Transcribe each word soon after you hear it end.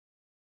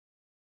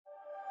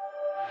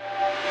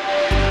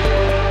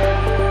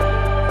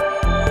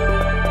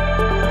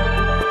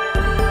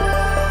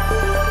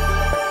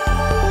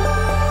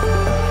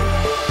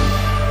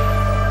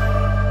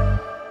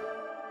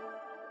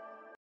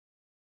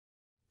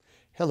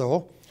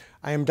Hello,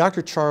 I am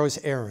Dr. Charles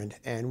Arend,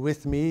 and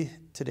with me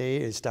today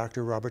is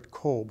Dr. Robert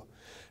Kolb.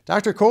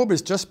 Dr. Kolb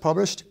has just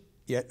published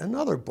yet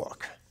another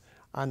book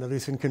on the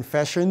Lutheran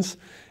Confessions.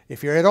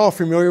 If you're at all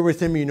familiar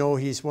with him, you know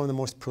he's one of the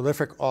most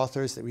prolific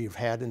authors that we've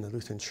had in the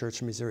Lutheran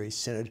Church Missouri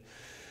Synod,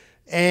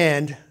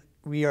 and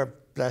we are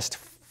blessed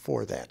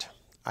for that.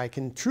 I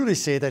can truly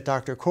say that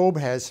Dr. Kolb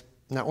has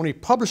not only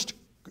published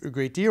a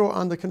great deal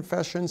on the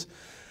Confessions,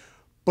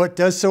 but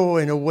does so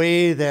in a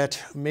way that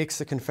makes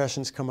the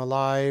Confessions come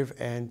alive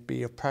and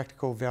be of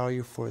practical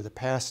value for the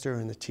pastor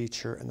and the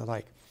teacher and the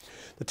like.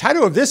 The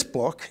title of this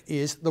book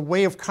is The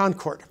Way of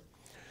Concord,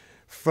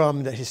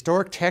 From the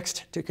Historic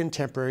Text to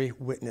Contemporary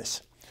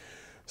Witness.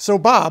 So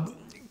Bob,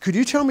 could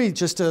you tell me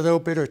just a little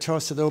bit, or tell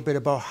us a little bit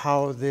about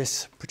how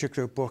this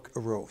particular book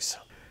arose?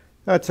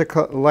 It's a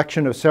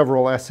collection of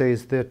several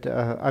essays that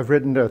I've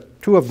written,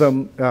 two of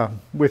them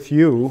with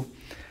you,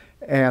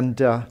 and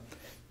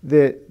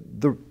the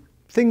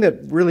thing that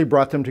really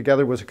brought them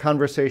together was a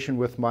conversation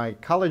with my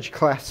college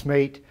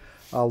classmate,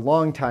 a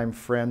longtime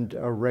friend,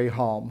 Ray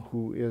Halm,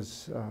 who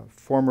is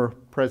former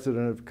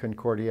president of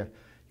Concordia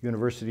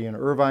University in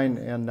Irvine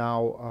and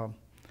now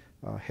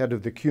head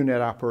of the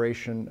QNet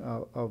operation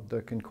of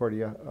the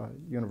Concordia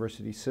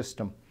University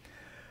system.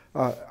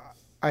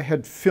 I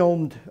had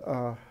filmed,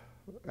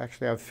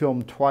 actually I've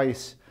filmed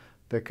twice,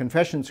 the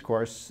Confessions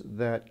course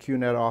that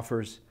QNet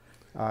offers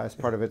as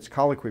part of its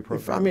colloquy program.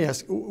 If I may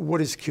ask,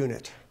 what is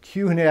QNet?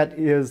 QNet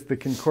is the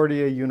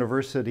Concordia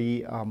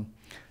University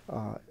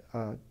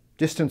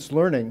distance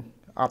learning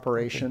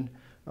operation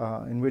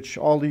in which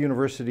all the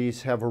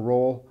universities have a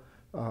role,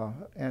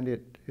 and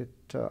it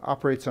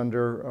operates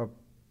under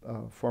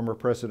former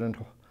President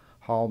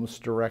Halm's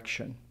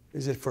direction.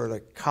 Is it for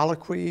like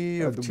colloquy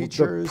of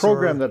teachers? The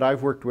program that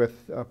I've worked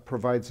with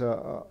provides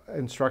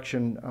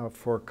instruction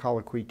for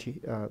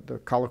colloquy, the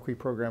colloquy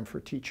program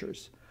for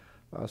teachers.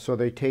 So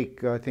they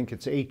take, I think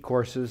it's 8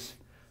 courses,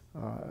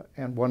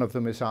 and one of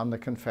them is on the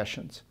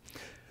Confessions.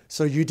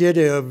 So you did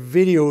a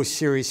video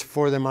series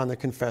for them on the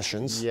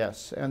Confessions.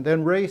 Yes, and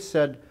then Ray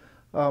said,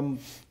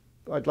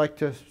 I'd like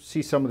to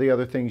see some of the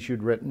other things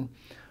you'd written.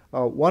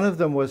 One of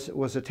them was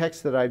a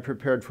text that I'd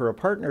prepared for a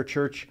partner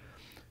church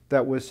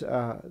that was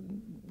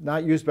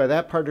not used by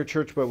that partner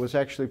church, but was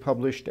actually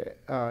published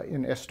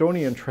in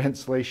Estonian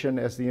translation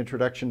as the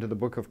introduction to the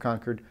Book of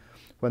Concord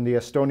when the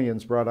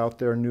Estonians brought out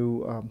their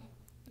new,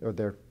 or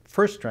their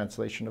first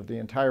translation of the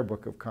entire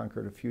Book of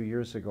Concord a few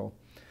years ago.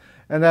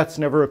 And that's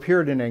never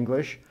appeared in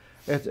English.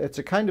 It's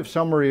a kind of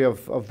summary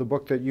of the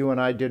book that you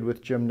and I did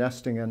with Jim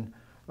Nestingen,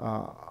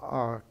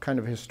 kind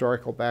of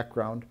historical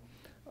background.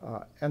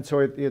 And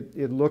so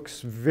it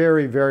looks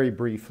very, very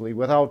briefly,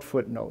 without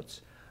footnotes.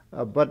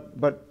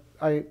 But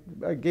I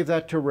gave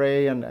that to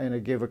Ray, and I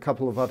gave a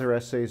couple of other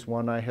essays,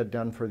 one I had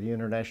done for the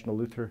International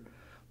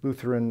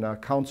Lutheran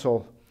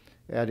Council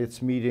at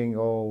its meeting,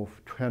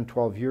 10,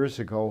 12 years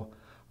ago,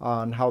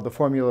 on how the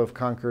Formula of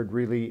Concord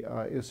really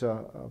is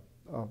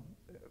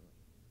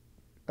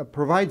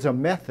provides a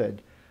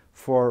method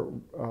for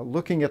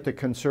looking at the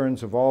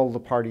concerns of all the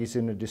parties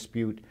in a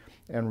dispute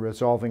and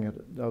resolving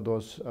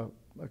those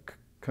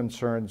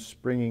concerns,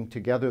 bringing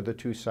together the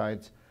two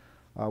sides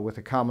with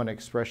a common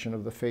expression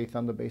of the faith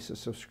on the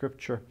basis of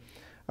Scripture.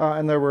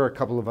 And there were a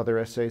couple of other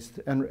essays.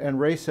 And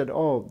Ray said,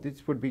 oh,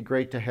 this would be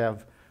great to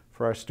have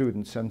for our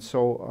students. And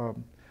so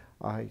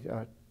I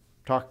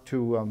talked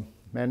to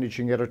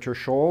Managing Editor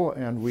Scholl,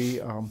 and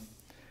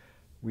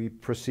we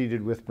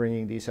proceeded with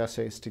bringing these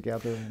essays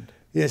together.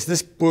 Yes,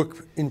 this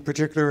book in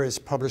particular is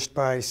published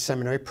by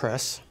Seminary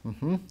Press,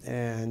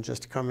 and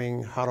just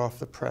coming hot off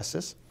the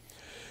presses.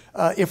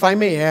 If I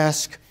may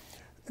ask,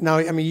 now,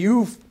 I mean,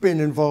 you've been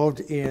involved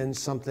in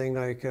something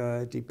like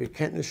Die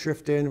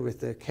Bekenntnisschriften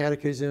with the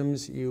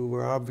catechisms. You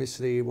were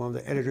obviously one of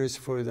the editors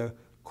for the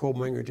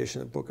Kolb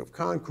edition of the Book of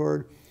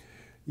Concord.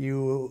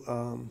 You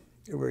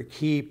were a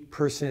key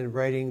person in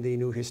writing the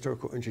new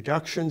historical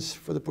introductions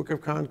for the Book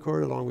of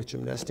Concord, along with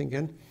Jim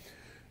Nestingen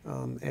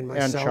and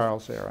myself. And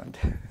Charles Arend.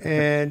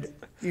 And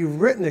you've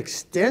written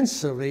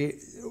extensively.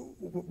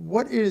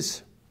 What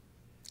is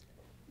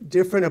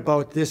different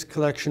about this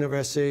collection of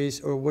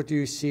essays, or what do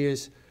you see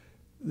as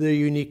the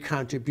unique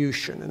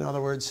contribution? In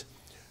other words,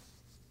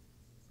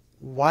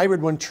 why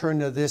would one turn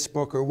to this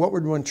book, or what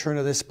would one turn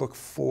to this book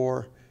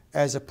for,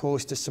 as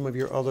opposed to some of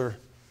your other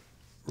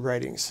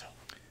writings?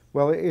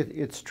 Well,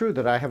 it's true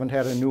that I haven't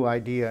had a new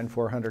idea in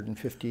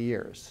 450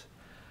 years.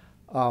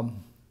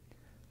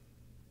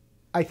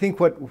 I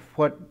think what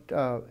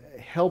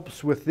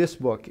helps with this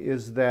book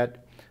is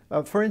that,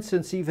 for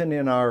instance, even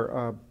in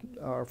our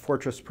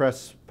Fortress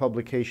Press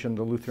publication,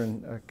 The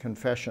Lutheran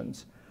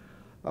Confessions,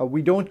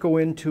 we don't go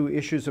into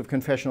issues of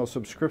confessional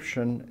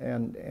subscription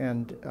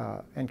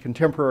and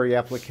contemporary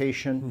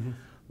application.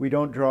 We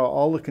don't draw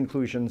all the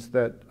conclusions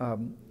that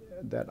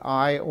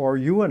I or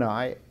you and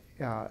I,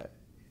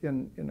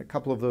 in a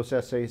couple of those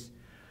essays,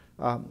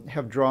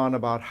 have drawn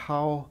about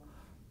how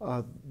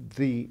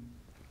the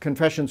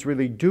confessions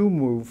really do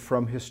move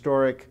from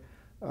historic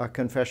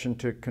confession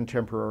to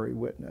contemporary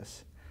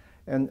witness.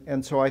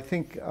 And so I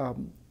think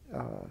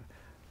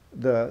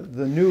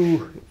the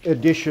new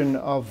edition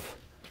of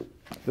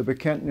the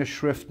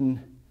Bekenntnisschriften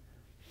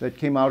that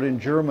came out in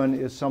German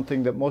is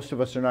something that most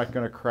of us are not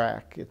going to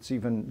crack. It's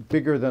even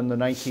bigger than the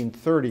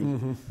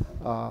 1930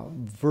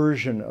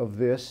 version of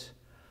this,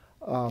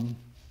 of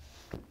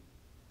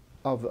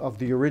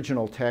the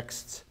original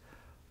texts.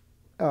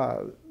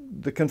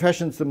 The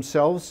confessions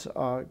themselves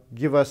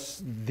give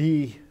us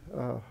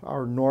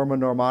our norma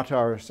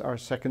normata, our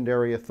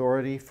secondary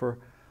authority for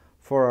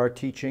our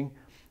teaching.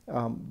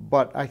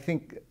 But I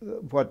think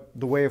what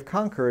the Way of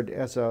Concord,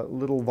 as a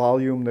little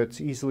volume that's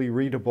easily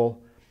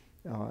readable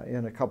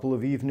in a couple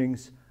of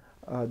evenings,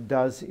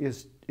 does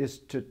is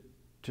to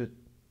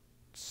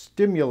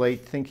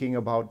stimulate thinking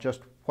about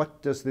just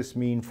what does this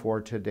mean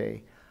for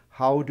today?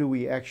 How do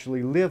we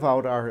actually live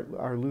out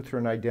our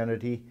Lutheran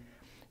identity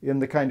in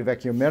the kind of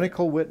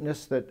ecumenical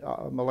witness that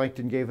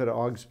Melanchthon gave at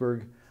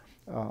Augsburg,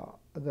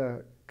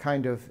 the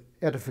kind of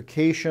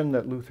edification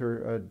that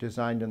Luther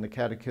designed in the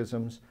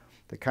catechisms,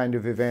 the kind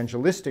of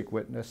evangelistic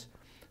witness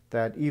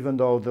that even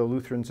though the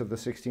Lutherans of the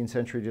 16th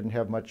century didn't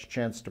have much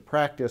chance to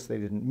practice, they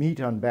didn't meet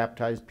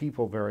unbaptized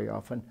people very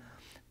often,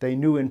 they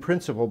knew in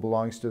principle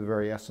belongs to the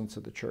very essence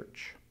of the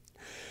church.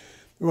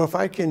 Well, if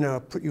I can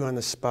put you on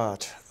the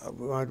spot,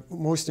 what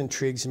most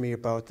intrigues me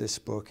about this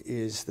book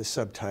is the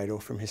subtitle,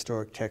 From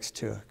Historic Text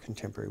to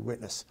Contemporary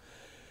Witness.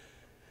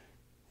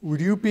 Would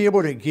you be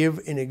able to give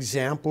an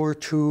example or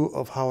two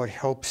of how it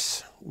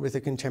helps with a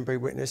contemporary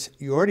witness?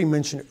 You already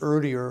mentioned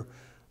earlier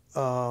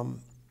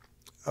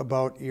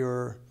about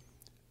your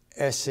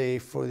essay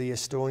for the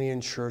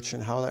Estonian church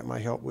and how that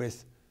might help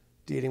with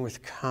dealing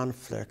with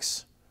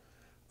conflicts.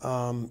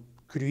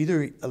 Could you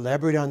either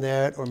elaborate on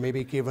that or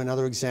maybe give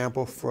another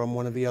example from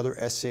one of the other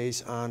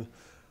essays on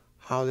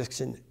how this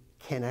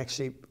can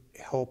actually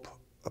help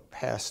a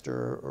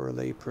pastor or a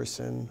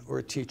layperson or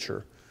a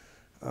teacher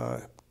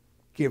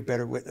give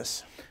better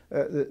witness?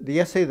 The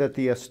essay that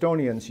the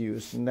Estonians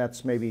used, and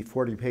that's maybe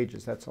 40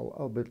 pages, that's a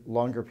little bit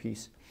longer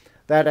piece,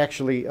 that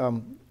actually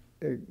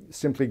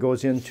simply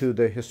goes into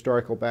the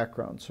historical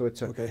background. So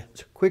it's a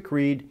quick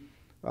read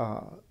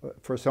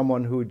for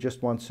someone who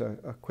just wants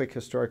a quick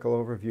historical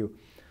overview.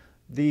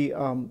 The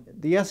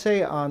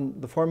essay on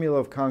the Formula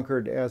of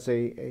Concord as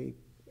a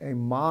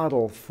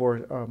model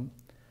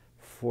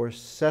for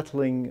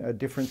settling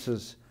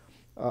differences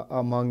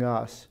among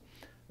us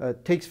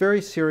takes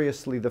very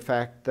seriously the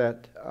fact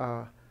that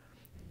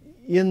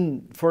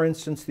for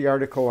instance, the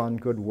article on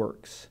good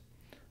works,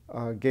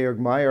 Georg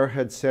Meyer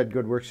had said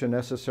good works are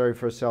necessary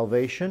for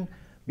salvation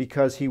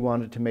because he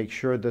wanted to make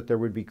sure that there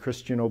would be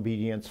Christian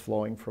obedience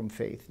flowing from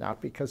faith,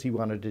 not because he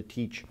wanted to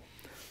teach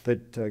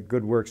that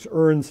good works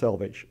earn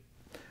salvation.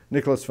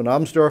 Nicholas von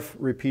Amsdorf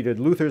repeated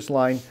Luther's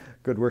line,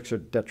 good works are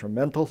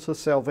detrimental to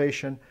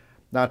salvation,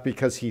 not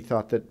because he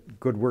thought that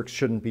good works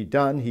shouldn't be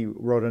done. He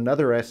wrote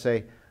another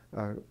essay,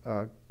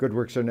 good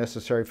works are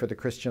necessary for the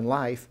Christian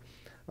life,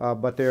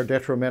 but they are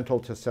detrimental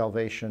to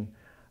salvation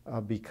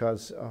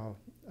because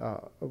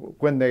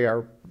when they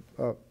are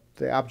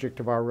the object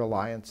of our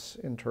reliance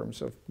in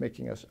terms of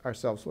making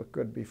ourselves look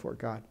good before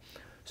God.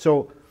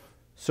 So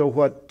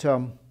what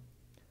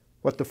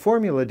the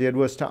formula did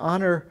was to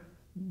honor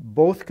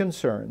both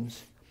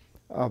concerns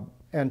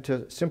and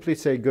to simply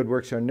say good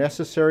works are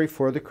necessary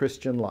for the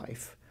Christian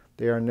life.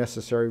 They are a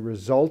necessary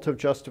result of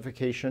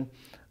justification.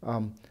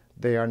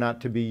 They are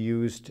not to be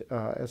used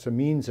as a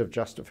means of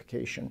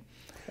justification.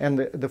 And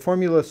the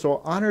formula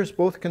so honors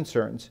both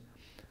concerns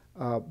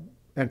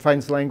and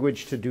finds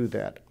language to do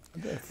that.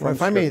 Well,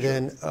 if I may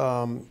then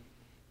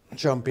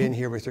jump in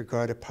here with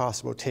regard to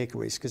possible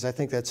takeaways, because I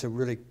think that's a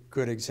really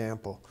good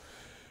example.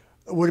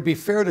 Would it be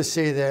fair to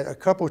say that a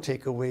couple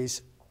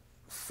takeaways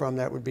from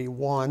that would be,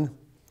 one,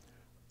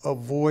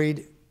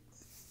 avoid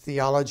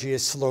theology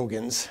as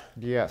slogans?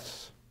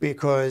 Yes.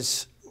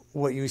 Because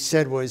what you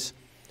said was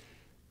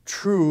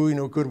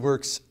true, good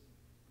works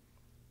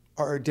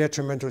are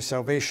detrimental to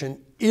salvation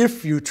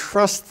if you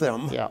trust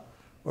them,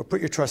 or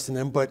put your trust in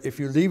them, but if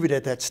you leave it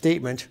at that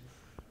statement,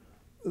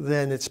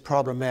 then it's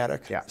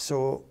problematic.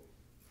 So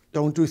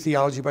don't do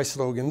theology by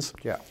slogans.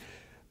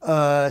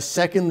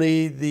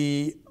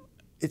 Secondly,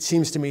 it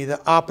seems to me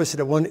the opposite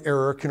of one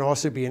error can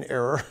also be an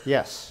error.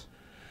 Yes.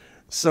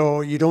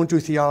 So you don't do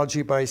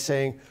theology by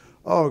saying,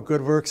 oh,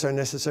 good works are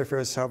necessary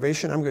for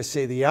salvation. I'm going to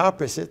say the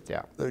opposite.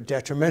 They're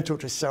detrimental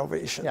to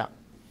salvation.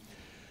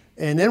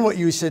 And then what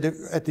you said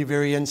at the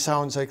very end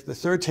sounds like the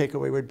third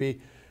takeaway would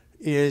be,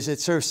 is it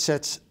sort of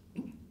sets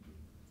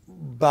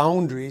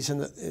boundaries,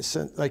 and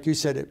like you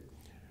said, it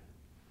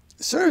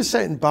sort of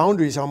setting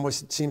boundaries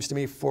almost, it seems to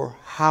me, for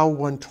how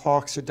one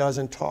talks or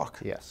doesn't talk.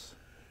 Yes.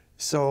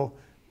 So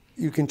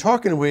you can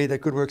talk in a way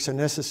that good works are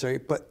necessary,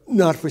 but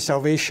not for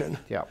salvation.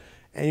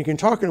 And you can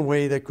talk in a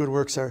way that good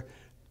works are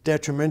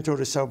detrimental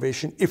to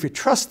salvation if you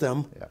trust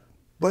them,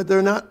 but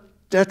they're not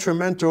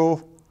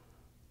detrimental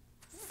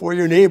for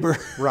your neighbor,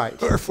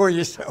 or for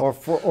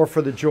yourself, or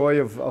for the joy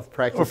of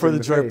practicing, or for the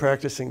joy faith. of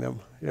practicing them.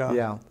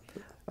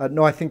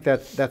 No, I think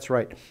that's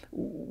right.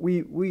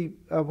 We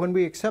when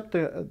we accept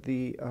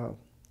the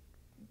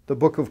the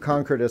Book of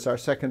Concord as our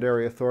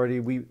secondary authority.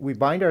 We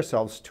bind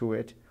ourselves to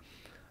it,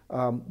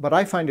 but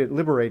I find it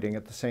liberating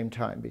at the same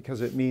time,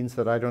 because it means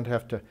that I don't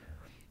have to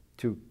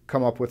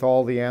come up with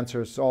all the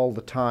answers all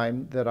the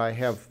time, that I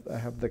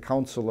have the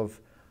counsel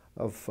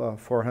of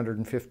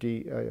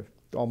 450,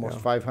 almost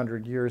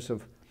 500 years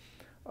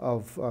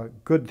of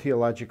good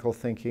theological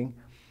thinking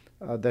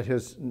that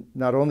is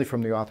not only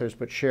from the authors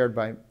but shared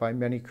by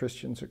many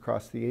Christians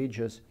across the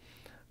ages.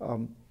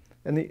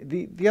 And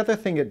the other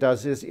thing it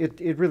does is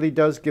it really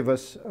does give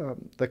us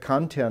the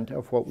content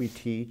of what we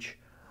teach,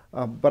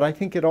 but I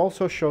think it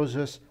also shows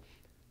us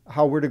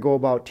how we're to go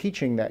about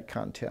teaching that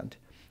content.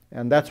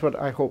 And that's what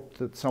I hope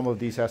that some of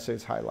these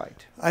essays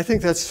highlight. I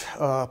think that's,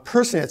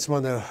 personally, it's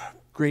one of the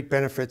great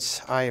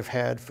benefits I have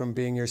had from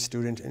being your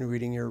student and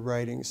reading your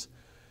writings,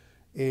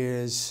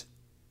 is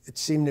it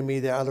seemed to me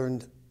that I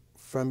learned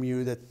from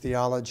you that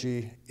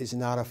theology is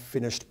not a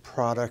finished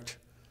product,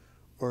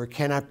 or it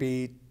cannot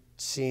be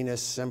seen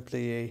as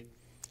simply a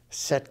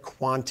set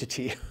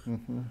quantity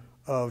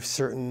of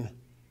certain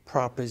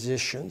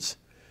propositions.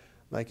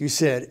 Like you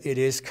said, it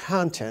is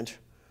content,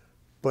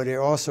 but it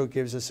also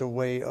gives us a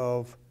way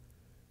of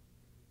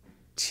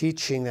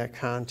teaching that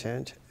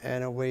content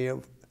and a way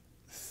of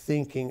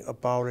thinking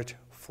about it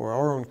for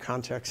our own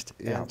context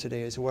and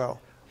today as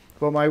well.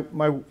 Well,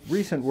 my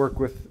recent work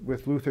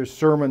with Luther's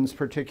sermons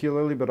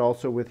particularly, but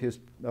also with his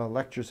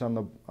lectures on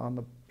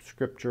the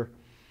scripture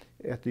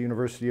at the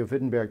University of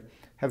Wittenberg,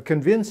 have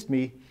convinced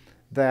me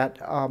that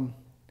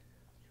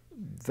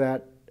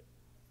that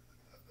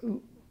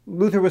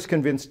Luther was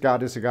convinced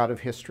God is a God of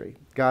history.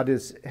 God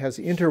has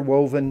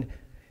interwoven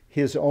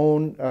his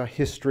own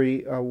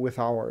history with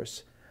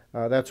ours.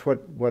 That's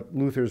what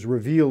Luther's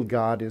revealed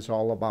God is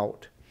all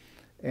about.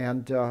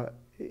 And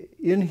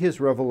in his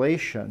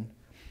revelation,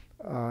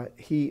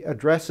 he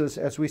addresses,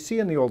 as we see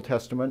in the Old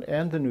Testament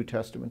and the New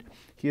Testament,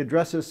 he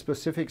addresses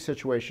specific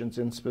situations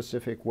in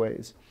specific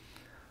ways.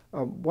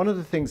 One of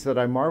the things that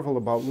I marvel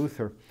about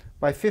Luther,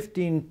 by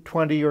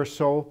 1520 or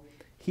so,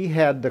 he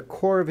had the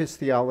core of his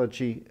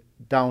theology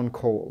down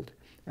cold,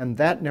 and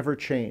that never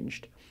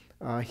changed.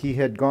 He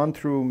had gone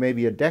through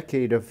maybe a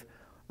decade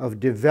of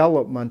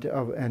development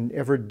and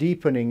ever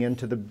deepening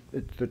into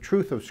the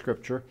truth of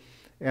Scripture,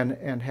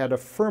 and had a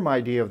firm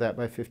idea of that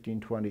by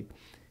 1520.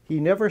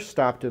 He never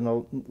stopped in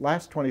the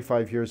last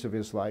 25 years of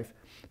his life,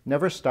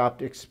 never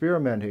stopped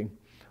experimenting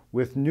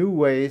with new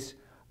ways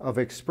of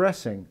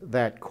expressing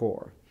that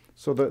core.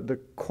 So the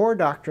core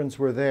doctrines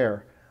were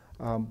there,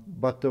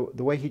 but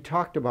the way he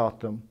talked about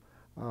them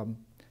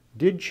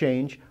did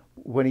change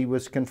when he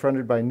was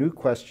confronted by new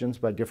questions,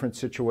 by different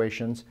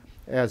situations,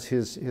 as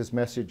his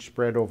message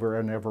spread over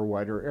an ever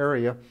wider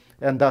area,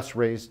 and thus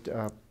raised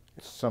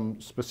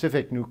some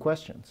specific new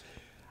questions.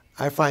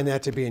 I find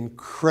that to be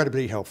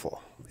incredibly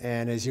helpful,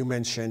 and as you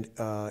mentioned,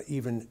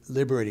 even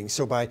liberating.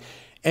 So by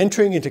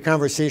entering into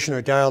conversation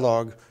or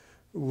dialogue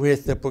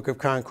with the Book of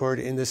Concord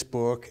in this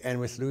book and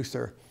with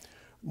Luther,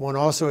 one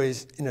also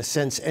is, in a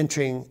sense,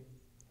 entering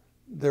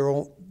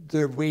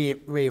their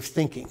way of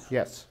thinking.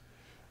 Yes.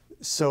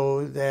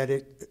 So that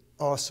it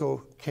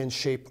also can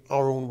shape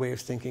our own way of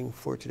thinking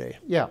for today.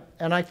 Yeah,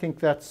 and I think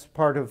that's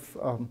part of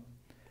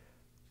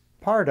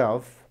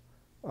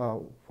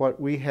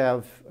what we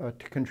have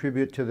to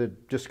contribute to the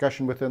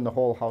discussion within the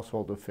whole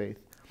household of faith,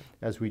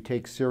 as we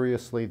take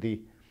seriously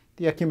the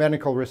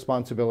ecumenical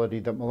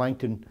responsibility that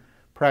Melanchthon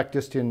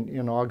practiced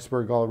in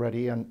Augsburg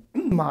already and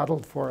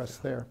modeled for us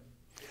there.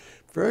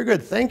 Very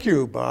good. Thank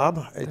you,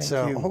 Bob. It's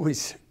Thank you.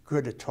 Always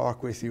good to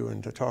talk with you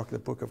and to talk the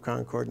Book of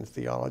Concord and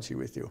theology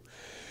with you.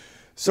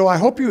 So I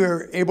hope you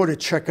were able to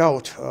check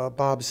out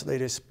Bob's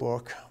latest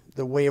book,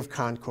 The Way of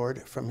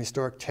Concord, From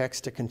Historic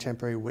Text to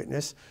Contemporary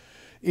Witness.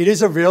 It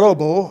is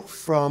available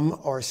from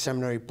our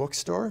seminary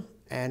bookstore,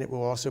 and it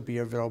will also be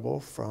available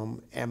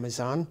from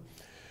Amazon.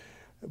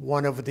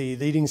 One of the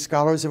leading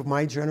scholars of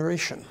my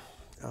generation.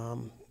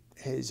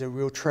 He's a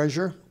real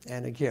treasure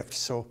and a gift,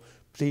 so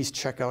please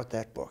check out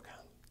that book.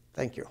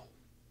 Thank you.